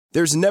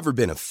There's never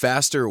been a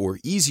faster or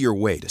easier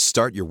way to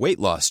start your weight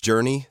loss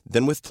journey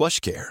than with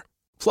PlushCare.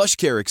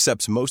 PlushCare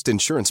accepts most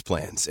insurance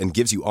plans and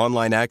gives you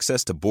online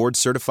access to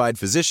board-certified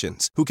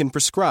physicians who can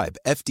prescribe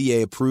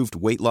FDA-approved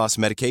weight loss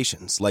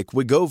medications like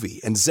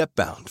Wegovy and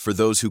Zepbound for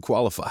those who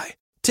qualify.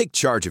 Take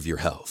charge of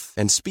your health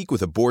and speak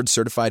with a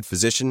board-certified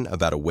physician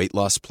about a weight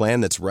loss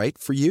plan that's right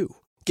for you.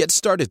 Get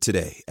started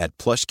today at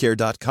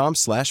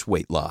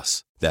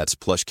plushcare.com/weight-loss. That's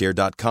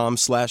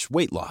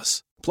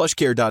plushcare.com/weight-loss.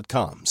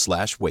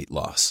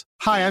 plushcare.com/weight-loss.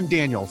 Hi, I'm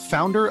Daniel,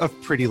 founder of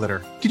Pretty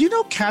Litter. Did you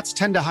know cats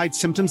tend to hide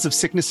symptoms of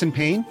sickness and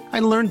pain? I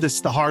learned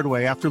this the hard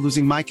way after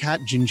losing my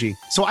cat, Gingy.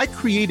 So I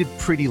created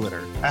Pretty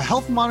Litter, a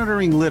health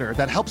monitoring litter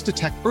that helps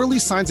detect early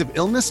signs of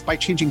illness by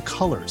changing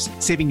colors,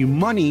 saving you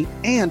money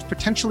and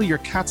potentially your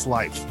cat's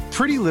life.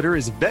 Pretty Litter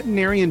is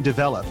veterinarian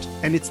developed,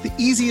 and it's the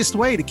easiest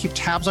way to keep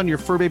tabs on your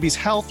fur baby's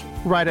health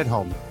right at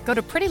home. Go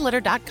to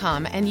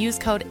prettylitter.com and use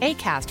code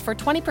ACAST for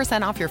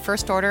 20% off your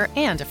first order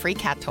and a free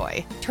cat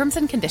toy. Terms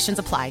and conditions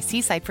apply.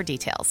 See site for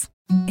details.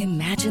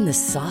 Imagine the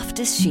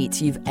softest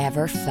sheets you've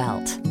ever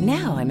felt.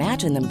 Now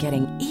imagine them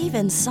getting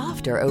even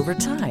softer over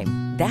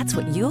time. That's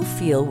what you'll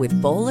feel with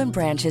Boll &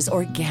 Branch's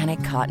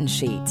organic cotton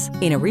sheets.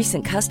 In a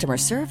recent customer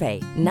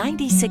survey,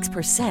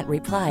 96%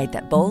 replied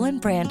that Boll &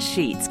 Branch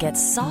sheets get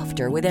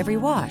softer with every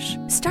wash.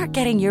 Start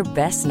getting your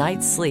best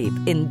night's sleep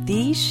in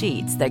these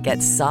sheets that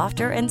get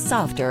softer and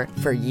softer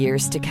for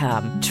years to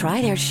come.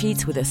 Try their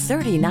sheets with a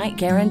 30-night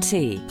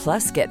guarantee.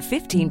 Plus, get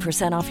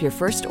 15% off your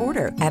first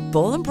order at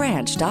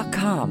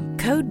bollandbranch.com.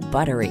 Code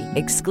BUTTERY.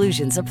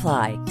 Exclusions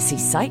apply. See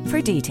site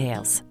for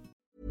details.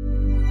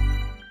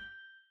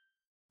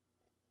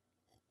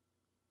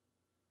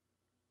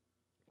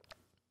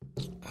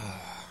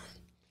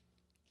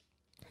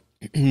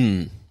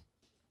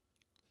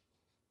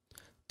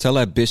 Tell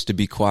that bitch to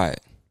be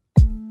quiet.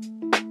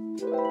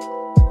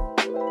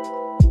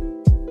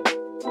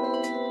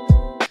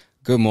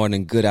 Good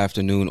morning, good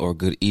afternoon, or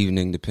good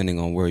evening, depending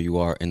on where you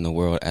are in the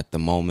world at the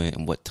moment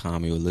and what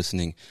time you're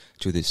listening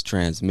to this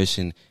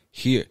transmission.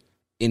 Here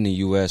in the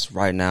U.S.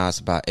 right now, it's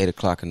about 8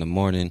 o'clock in the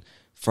morning,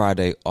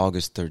 Friday,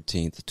 August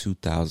 13th,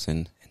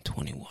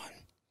 2021.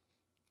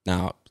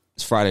 Now,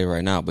 it's Friday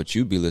right now, but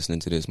you'd be listening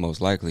to this most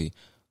likely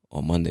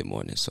on Monday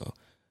morning. So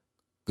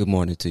good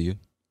morning to you,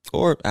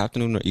 or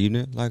afternoon or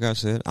evening. Like I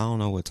said, I don't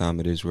know what time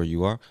it is where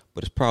you are,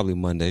 but it's probably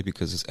Monday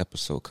because this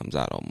episode comes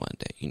out on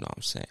Monday. You know what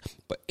I'm saying?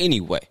 But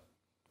anyway,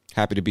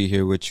 happy to be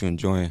here with you,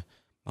 enjoying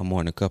my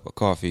morning cup of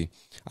coffee.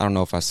 I don't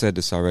know if I said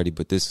this already,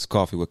 but this is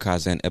Coffee with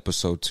Kaizen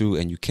episode 2,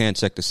 and you can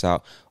check this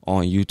out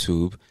on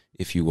YouTube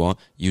if you want,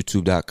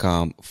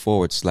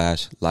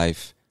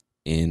 youtube.com/life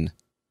in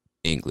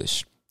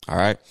English. All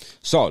right,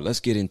 so let's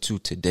get into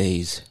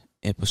today's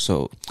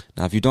episode.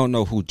 Now, if you don't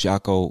know who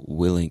Jocko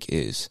Willink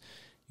is,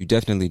 you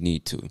definitely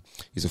need to.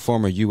 He's a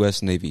former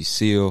U.S. Navy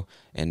SEAL,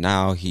 and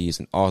now he's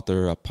an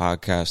author, a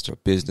podcaster, a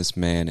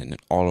businessman, and an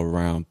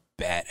all-around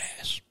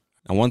badass.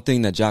 And one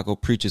thing that Jocko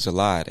preaches a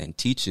lot and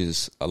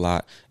teaches a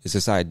lot is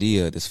this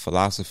idea, this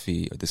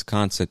philosophy, or this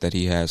concept that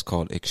he has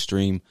called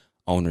extreme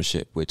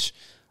ownership, which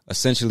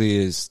essentially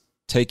is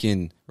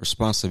taking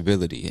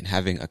responsibility and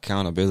having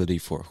accountability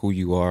for who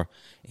you are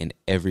and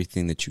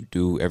everything that you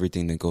do,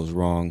 everything that goes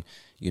wrong,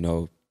 you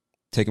know,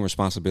 taking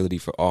responsibility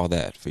for all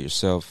that, for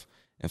yourself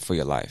and for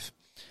your life.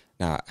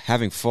 Now,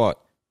 having fought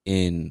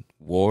in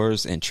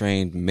wars and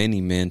trained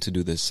many men to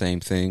do the same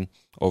thing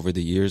over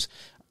the years,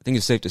 I think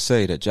it's safe to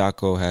say that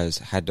Jocko has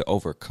had to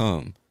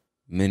overcome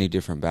many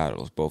different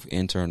battles, both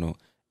internal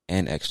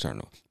and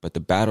external. But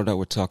the battle that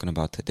we're talking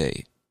about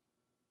today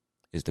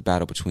is the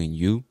battle between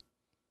you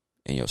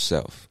and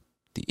yourself,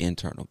 the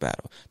internal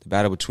battle, the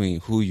battle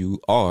between who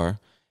you are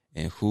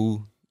and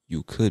who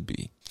you could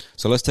be.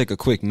 So let's take a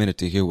quick minute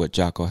to hear what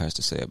Jocko has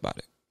to say about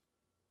it.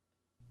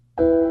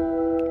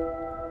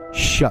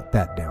 Shut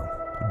that down.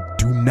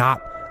 Do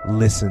not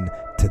listen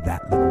to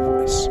that little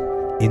voice.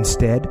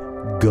 Instead,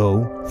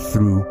 go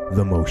through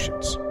the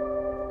motions.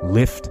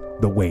 Lift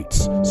the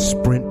weights,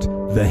 sprint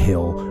the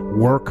hill,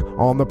 work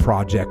on the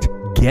project,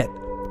 get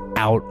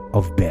out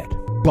of bed.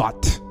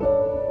 But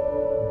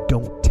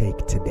don't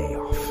take today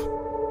off.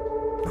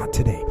 Not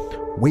today.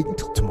 Wait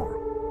until tomorrow.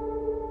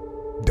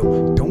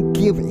 Don't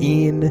give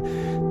in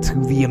to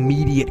the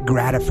immediate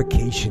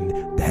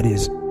gratification that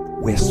is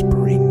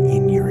whispering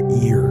in your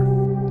ear.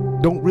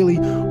 Don't really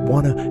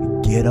want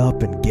to get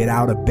up and get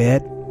out of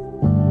bed.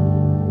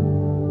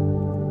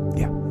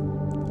 Yeah,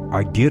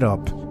 I get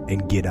up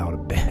and get out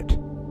of bed.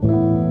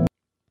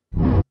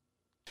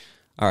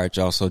 All right,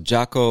 y'all. So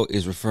Jocko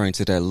is referring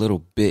to that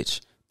little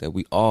bitch that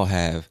we all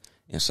have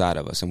inside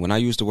of us. And when I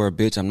use the word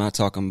bitch, I'm not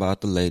talking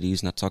about the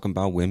ladies, not talking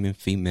about women,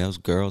 females,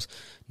 girls,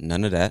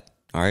 none of that.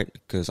 All right,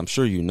 because I'm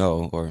sure you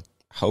know, or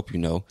hope you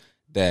know,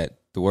 that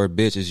the word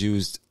bitch is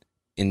used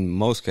in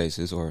most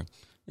cases, or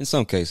in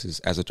some cases,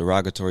 as a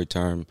derogatory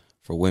term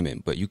for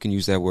women. But you can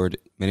use that word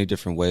many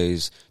different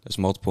ways. There's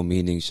multiple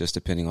meanings just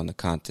depending on the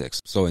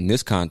context. So in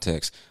this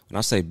context, when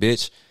I say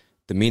bitch,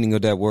 the meaning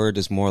of that word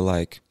is more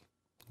like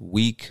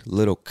weak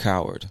little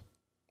coward.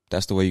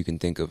 That's the way you can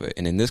think of it.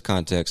 And in this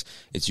context,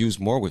 it's used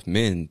more with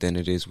men than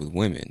it is with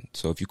women.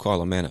 So if you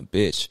call a man a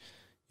bitch,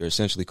 you're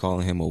essentially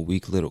calling him a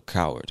weak little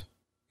coward.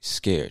 He's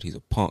scared. He's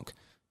a punk.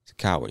 He's a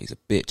coward. He's a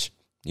bitch.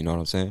 You know what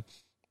I'm saying?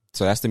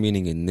 So that's the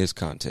meaning in this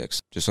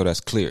context, just so that's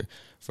clear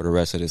for the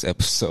rest of this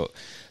episode.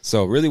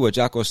 So really what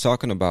Jocko is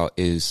talking about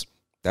is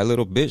that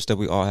little bitch that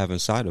we all have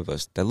inside of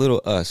us, that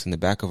little us in the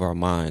back of our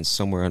minds,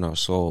 somewhere in our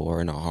soul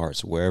or in our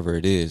hearts, wherever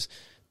it is,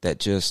 that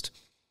just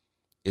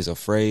is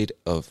afraid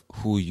of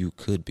who you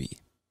could be.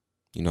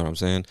 You know what I'm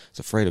saying? It's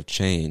afraid of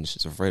change.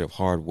 It's afraid of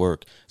hard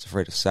work. It's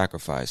afraid of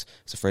sacrifice.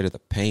 It's afraid of the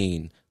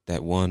pain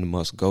that one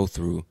must go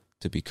through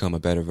to become a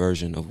better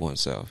version of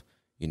oneself.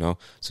 You know?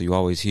 So you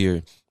always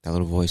hear that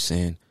little voice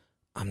saying,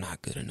 I'm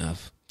not good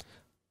enough.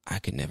 I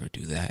could never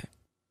do that.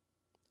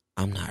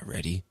 I'm not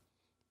ready.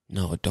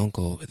 No, don't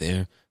go over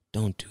there.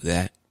 Don't do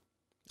that.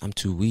 I'm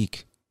too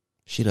weak.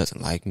 She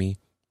doesn't like me.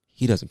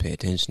 He doesn't pay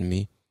attention to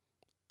me.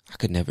 I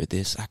could never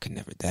this. I could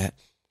never that.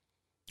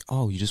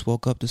 Oh, you just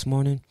woke up this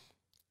morning?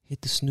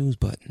 Hit the snooze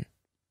button.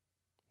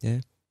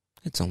 Yeah?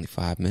 It's only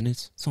 5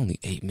 minutes. It's only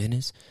 8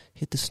 minutes.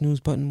 Hit the snooze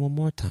button one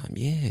more time.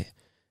 Yeah.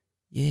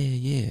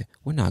 Yeah.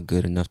 We're not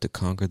good enough to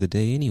conquer the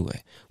day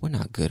anyway. We're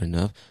not good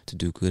enough to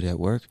do good at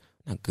work.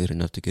 Not good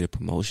enough to get a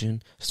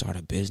promotion, start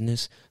a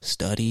business,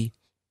 study,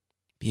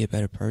 be a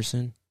better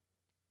person.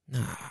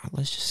 Nah,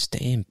 let's just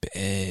stay in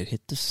bed,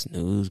 hit the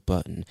snooze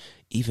button.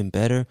 Even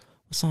better,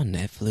 what's on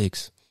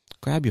Netflix?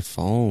 Grab your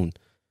phone.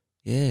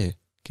 Yeah,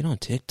 get on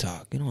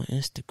TikTok, get on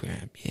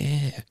Instagram.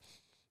 Yeah.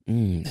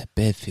 That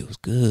bed feels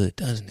good,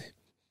 doesn't it?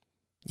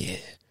 Yeah,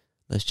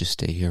 let's just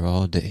stay here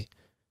all day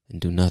and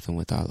do nothing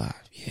with our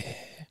lives. Yeah,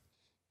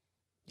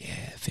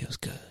 it feels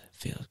good,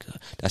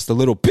 That's the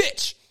little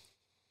bitch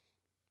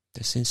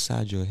that's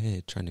inside your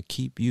head trying to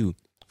keep you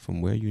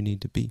from where you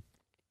need to be.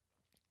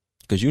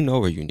 Because you know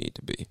where you need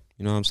to be.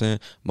 You know what I'm saying?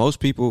 Most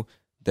people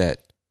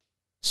that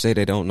say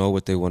they don't know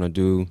what they want to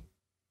do,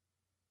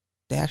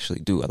 they actually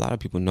do. A lot of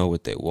people know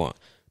what they want.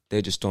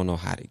 They just don't know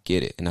how to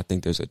get it. And I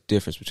think there's a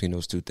difference between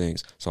those two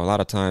things. So a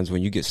lot of times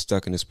when you get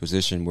stuck in this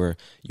position where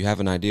you have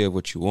an idea of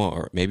what you want,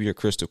 or maybe you're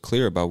crystal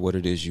clear about what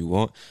it is you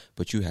want,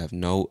 but you have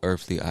no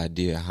earthly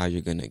idea how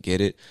you're going to get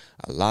it.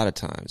 A lot of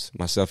times,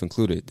 myself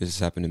included, this has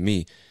happened to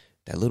me.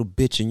 That little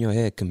bitch in your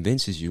head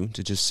convinces you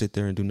to just sit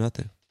there and do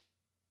nothing.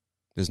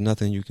 There's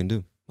nothing you can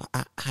do.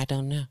 I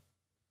don't know.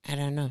 I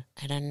don't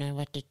know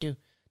what to do.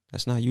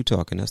 That's not you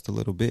talking. That's the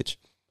little bitch.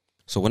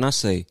 So when I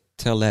say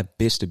tell that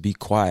bitch to be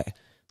quiet,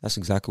 that's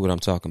exactly what I'm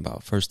talking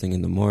about. First thing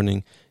in the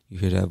morning, you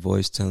hear that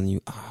voice telling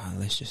you,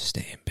 let's just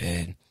stay in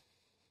bed.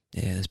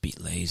 Yeah, let's be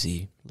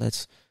lazy.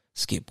 Let's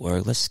skip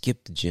work. Let's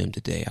skip the gym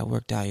today. I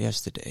worked out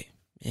yesterday.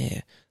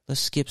 Yeah,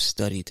 let's skip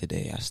study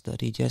today. I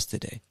studied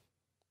yesterday.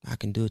 I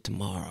can do it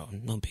tomorrow.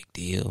 No big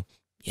deal.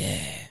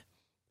 Yeah,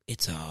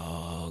 it's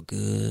all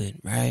good,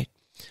 right?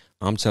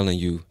 I'm telling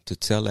you to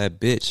tell that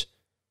bitch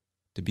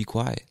to be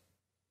quiet.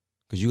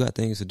 Because you got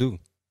things to do.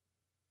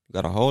 You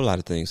got a whole lot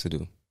of things to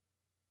do.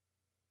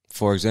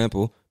 For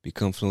example,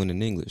 become fluent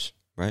in English,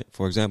 right?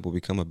 For example,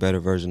 become a better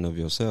version of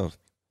yourself.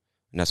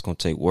 And that's going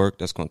to take work.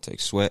 That's going to take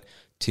sweat,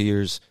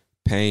 tears,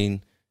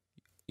 pain,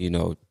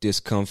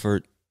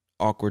 discomfort,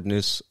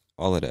 awkwardness,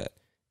 all of that.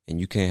 And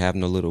you can't have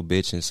no little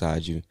bitch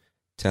inside you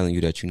telling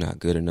you that you're not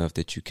good enough,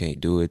 that you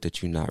can't do it,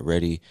 that you're not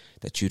ready,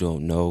 that you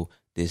don't know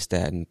this,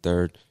 that, and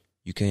third.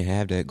 You can't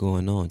have that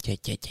going on.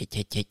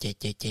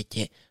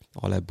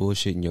 All that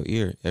bullshit in your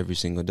ear every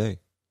single day.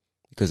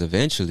 Because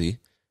eventually,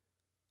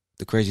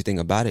 the crazy thing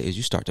about it is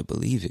you start to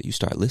believe it. You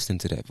start listening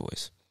to that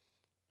voice.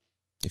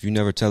 If you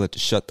never tell it to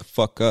shut the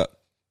fuck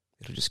up,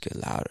 it'll just get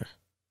louder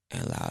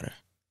and louder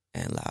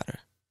and louder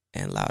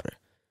and louder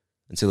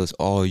until it's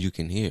all you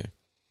can hear.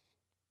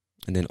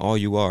 And then all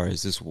you are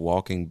is this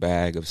walking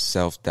bag of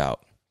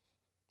self-doubt.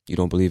 You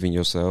don't believe in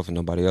yourself and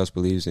nobody else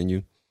believes in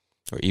you.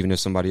 Or even if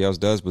somebody else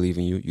does believe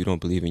in you, you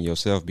don't believe in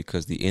yourself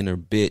because the inner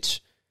bitch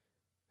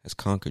has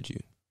conquered you.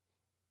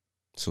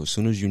 So as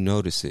soon as you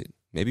notice it,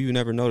 maybe you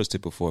never noticed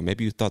it before.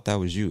 Maybe you thought that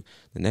was you.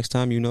 The next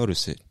time you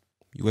notice it,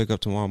 you wake up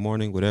tomorrow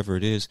morning, whatever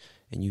it is,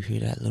 and you hear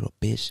that little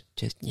bitch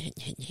just,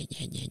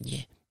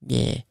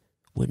 yeah,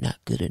 we're not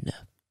good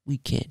enough. We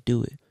can't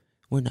do it.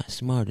 We're not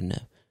smart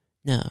enough.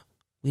 No,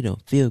 we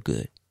don't feel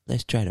good.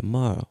 Let's try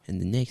tomorrow and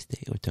the next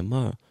day or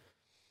tomorrow.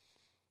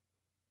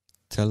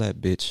 Tell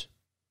that bitch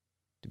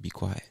to be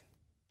quiet.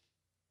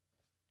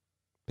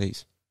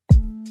 Peace.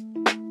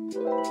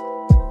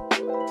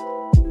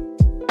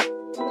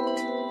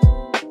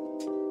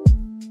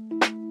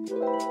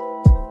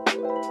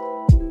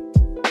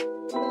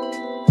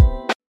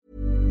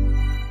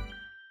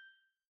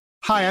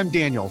 Hi, I'm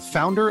Daniel,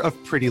 founder of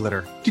Pretty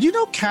Litter. Did you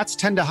know cats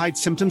tend to hide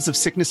symptoms of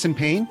sickness and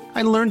pain?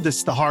 I learned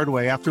this the hard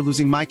way after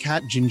losing my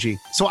cat, Gingy.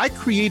 So I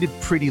created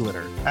Pretty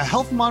Litter, a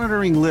health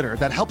monitoring litter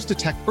that helps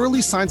detect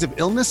early signs of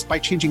illness by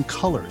changing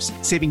colors,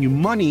 saving you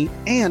money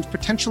and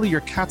potentially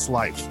your cat's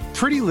life.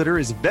 Pretty Litter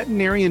is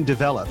veterinarian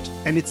developed,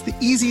 and it's the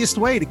easiest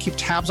way to keep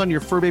tabs on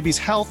your fur baby's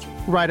health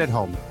right at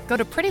home. Go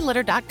to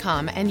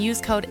prettylitter.com and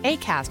use code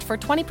ACAST for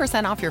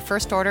 20% off your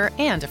first order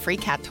and a free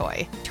cat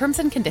toy. Terms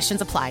and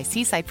conditions apply.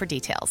 See site for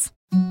details.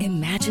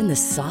 Imagine the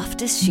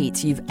softest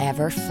sheets you've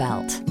ever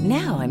felt.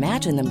 Now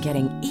imagine them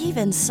getting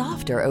even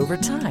softer over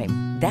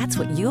time. That's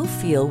what you'll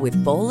feel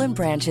with Boll &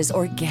 Branch's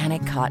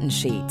organic cotton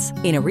sheets.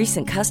 In a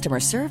recent customer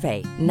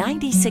survey,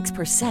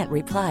 96%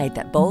 replied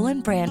that Boll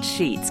 & Branch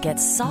sheets get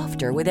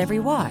softer with every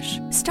wash.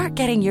 Start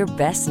getting your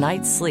best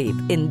night's sleep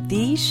in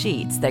these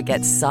sheets that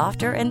get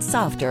softer and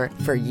softer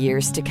for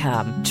years to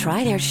come.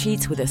 Try their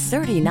sheets with a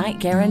 30-night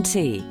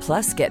guarantee.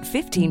 Plus, get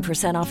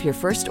 15% off your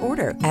first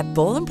order at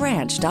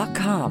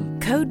bollandbranch.com.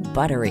 Code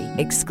BUTTERY.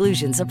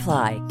 Exclusions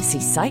apply. See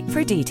site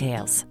for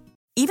details.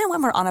 Even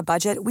when we're on a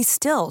budget, we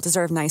still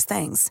deserve nice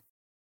things.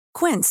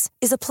 Quince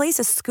is a place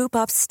to scoop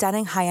up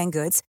stunning high-end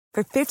goods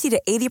for 50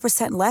 to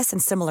 80% less than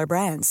similar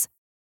brands.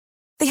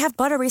 They have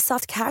buttery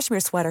soft cashmere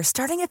sweaters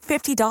starting at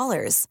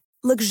 $50,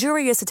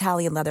 luxurious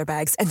Italian leather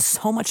bags, and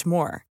so much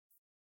more.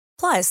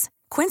 Plus,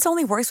 Quince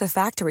only works with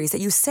factories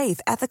that use safe,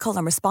 ethical,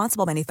 and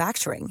responsible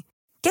manufacturing.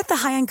 Get the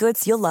high-end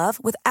goods you'll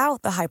love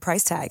without the high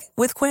price tag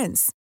with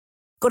Quince.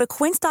 Go to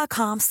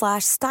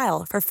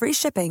quince.com/style for free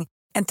shipping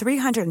and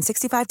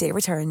 365-day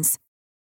returns.